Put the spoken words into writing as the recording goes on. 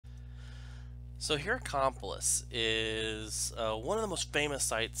So Hierakonpolis is one of the most famous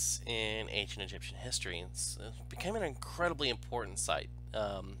sites in ancient Egyptian history. It became an incredibly important site,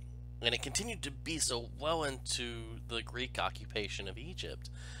 and it continued to be so well into the Greek occupation of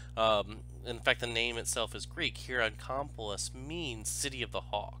Egypt. In fact, the name itself is Greek. Hierakonpolis means city of the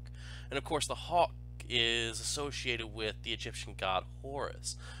hawk, and of course, the hawk is associated with the Egyptian god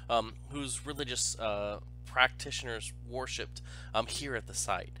Horus, whose religious practitioners worshipped here at the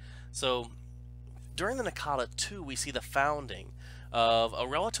site. So during the Nakata II, we see the founding of a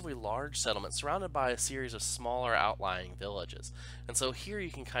relatively large settlement surrounded by a series of smaller outlying villages. And so here you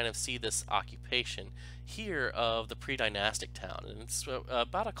can kind of see this occupation here of the pre-dynastic town. And it's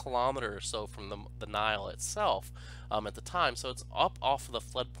about a kilometer or so from the Nile itself at the time. So it's up off of the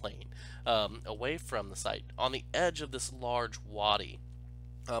floodplain, away from the site, on the edge of this large wadi,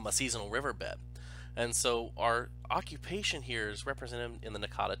 a seasonal riverbed. And so our occupation here is represented in the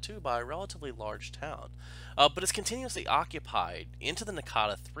Nakata II by a relatively large town. But it's continuously occupied into the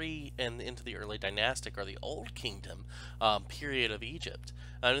Nakata III and into the early dynastic or the Old Kingdom period of Egypt.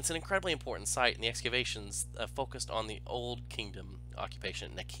 And it's an incredibly important site, and the excavations focused on the Old Kingdom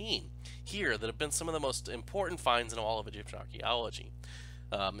occupation at Nakin here that have been some of the most important finds in all of Egyptian archaeology.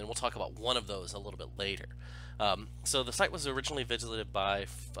 And we'll talk about one of those a little bit later. So the site was originally visited by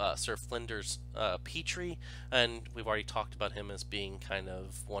Sir Flinders Petrie, and we've already talked about him as being kind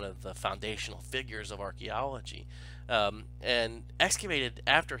of one of the foundational figures of archaeology, and excavated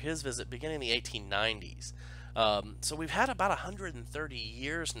after his visit beginning in the 1890s. So we've had about 130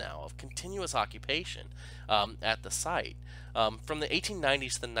 years now of continuous occupation at the site. From the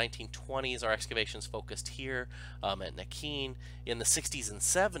 1890s to the 1920s, our excavations focused here at Nakin. In the 60s and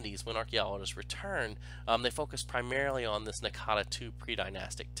 70s, when archaeologists returned, they focused primarily on this Nakata II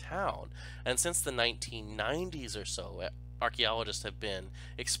pre-dynastic town. And since the 1990s or so, archaeologists have been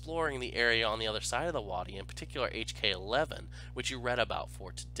exploring the area on the other side of the wadi, in particular HK11, which you read about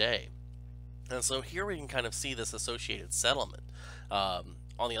for today. And so here we can kind of see this associated settlement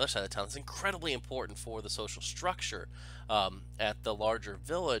on the other side of the town. It's incredibly important for the social structure at the larger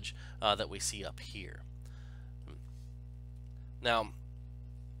village that we see up here. Now,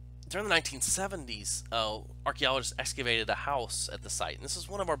 during the 1970s, archaeologists excavated a house at the site, and this is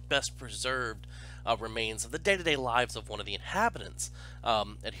one of our best preserved remains of the day-to-day lives of one of the inhabitants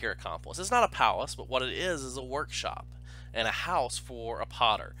at Hierakonpolis. It's not a palace, but what it is a workshop and a house for a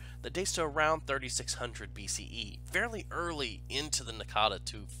potter that dates to around 3600 BCE, fairly early into the Nakata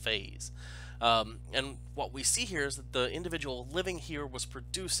II phase. And what we see here is that the individual living here was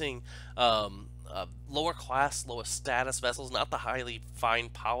producing lower class, lowest status vessels, not the highly fine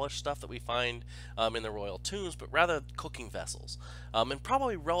polished stuff that we find in the royal tombs, but rather cooking vessels, and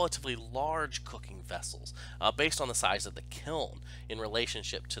probably relatively large cooking vessels based on the size of the kiln in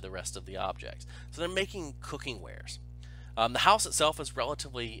relationship to the rest of the objects. So they're making cooking wares. The house itself is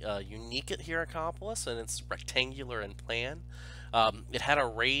relatively unique at Hierakonpolis, and it's rectangular in plan. It had a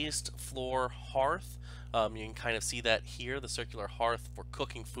raised floor hearth. You can kind of see that here, the circular hearth for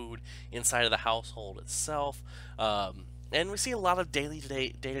cooking food inside of the household itself. And we see a lot of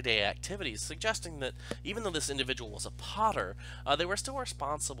day-to-day activities, suggesting that even though this individual was a potter, they were still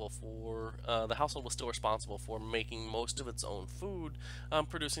responsible for, the household was still responsible for making most of its own food,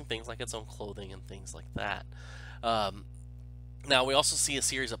 producing things like its own clothing and things like that. Now, we also see a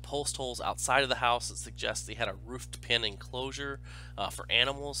series of post holes outside of the house that suggests they had a roofed pen enclosure for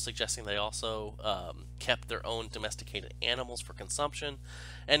animals, suggesting they also kept their own domesticated animals for consumption.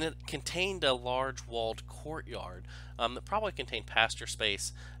 And it contained a large walled courtyard that probably contained pasture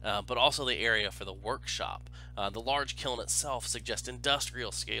space, but also the area for the workshop. The large kiln itself suggests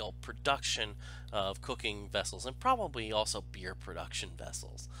industrial scale production of cooking vessels and probably also beer production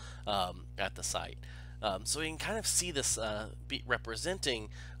vessels at the site. So you can kind of see this representing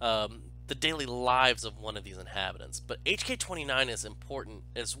the daily lives of one of these inhabitants. But HK29 is important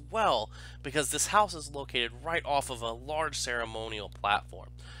as well because this house is located right off of a large ceremonial platform.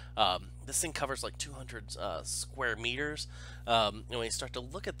 This thing covers like 200 square meters. And when you start to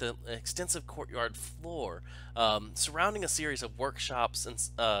look at the extensive courtyard floor surrounding a series of workshops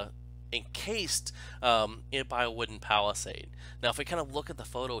and encased by a wooden palisade. Now, if we kind of look at the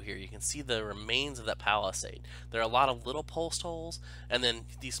photo here, you can see the remains of that palisade. There are a lot of little post holes, and then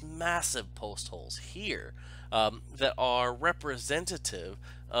these massive post holes here that are representative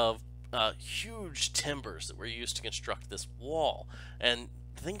of huge timbers that were used to construct this wall. And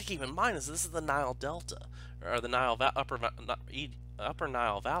the thing to keep in mind is this is the Nile Delta, or the Nile upper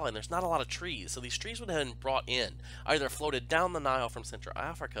Nile Valley, and there's not a lot of trees. So these trees would have been brought in, either floated down the Nile from Central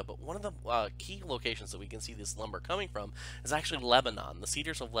Africa, but one of the key locations that we can see this lumber coming from is actually Lebanon. The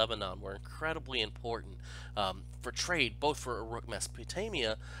cedars of Lebanon were incredibly important for trade, both for Uruk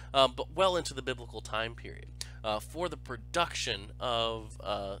Mesopotamia, but well into the biblical time period, for the production of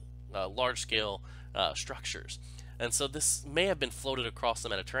large-scale structures. And so this may have been floated across the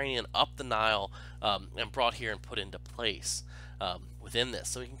Mediterranean, up the Nile, and brought here and put into place within this.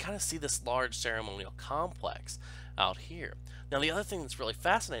 So we can kind of see this large ceremonial complex out here. Now, the other thing that's really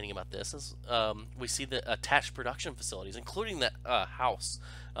fascinating about this is we see the attached production facilities, including that house,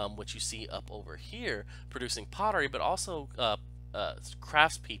 which you see up over here, producing pottery, but also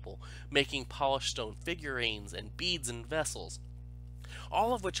craftspeople making polished stone figurines and beads and vessels,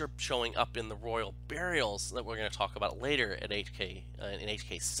 all of which are showing up in the royal burials that we're going to talk about later at in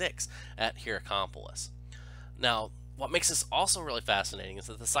HK6 at Hierakonpolis. Now, what makes this also really fascinating is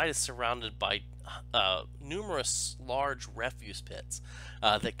that the site is surrounded by numerous large refuse pits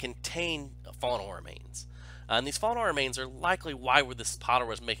that contain faunal remains. And these faunal remains are likely why this potter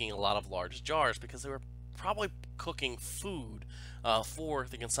was making a lot of large jars, because they were probably cooking food for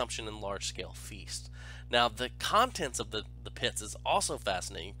the consumption in large-scale feasts. Now, the contents of the pits is also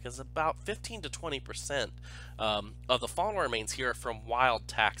fascinating, because about 15 to 20% of the faunal remains here are from wild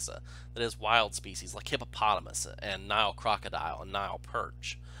taxa, that is, wild species like hippopotamus and Nile crocodile and Nile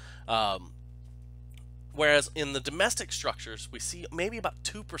perch. Whereas in the domestic structures, we see maybe about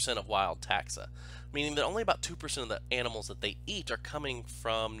 2% of wild taxa, meaning that only about 2% of the animals that they eat are coming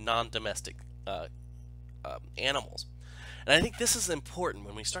from non-domestic animals. And I think this is important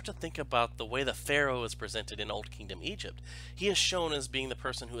when we start to think about the way the Pharaoh is presented in Old Kingdom Egypt. He is shown as being the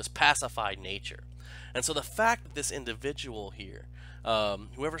person who has pacified nature. And so the fact that this individual here,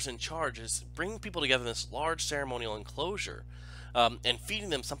 whoever's in charge, is bringing people together in this large ceremonial enclosure and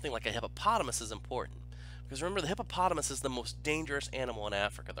feeding them something like a hippopotamus is important. Because remember, the hippopotamus is the most dangerous animal in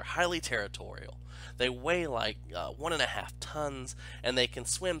Africa. They're highly territorial. They weigh like 1.5 tons, and they can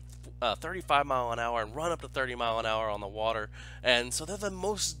swim 35 miles an hour and run up to 30 miles an hour on the water. And so they're the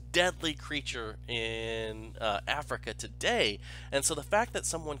most deadly creature in Africa today. And so the fact that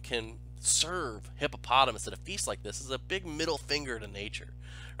someone can serve hippopotamus at a feast like this is a big middle finger to nature.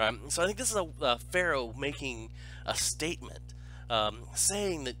 Right? So I think this is a pharaoh making a statement,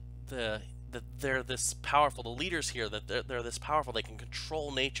 saying that they're this powerful, the leaders here, that they're this powerful, they can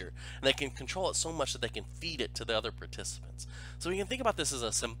control nature, and they can control it so much that they can feed it to the other participants. So we can think about this as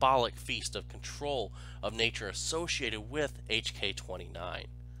a symbolic feast of control of nature associated with HK29.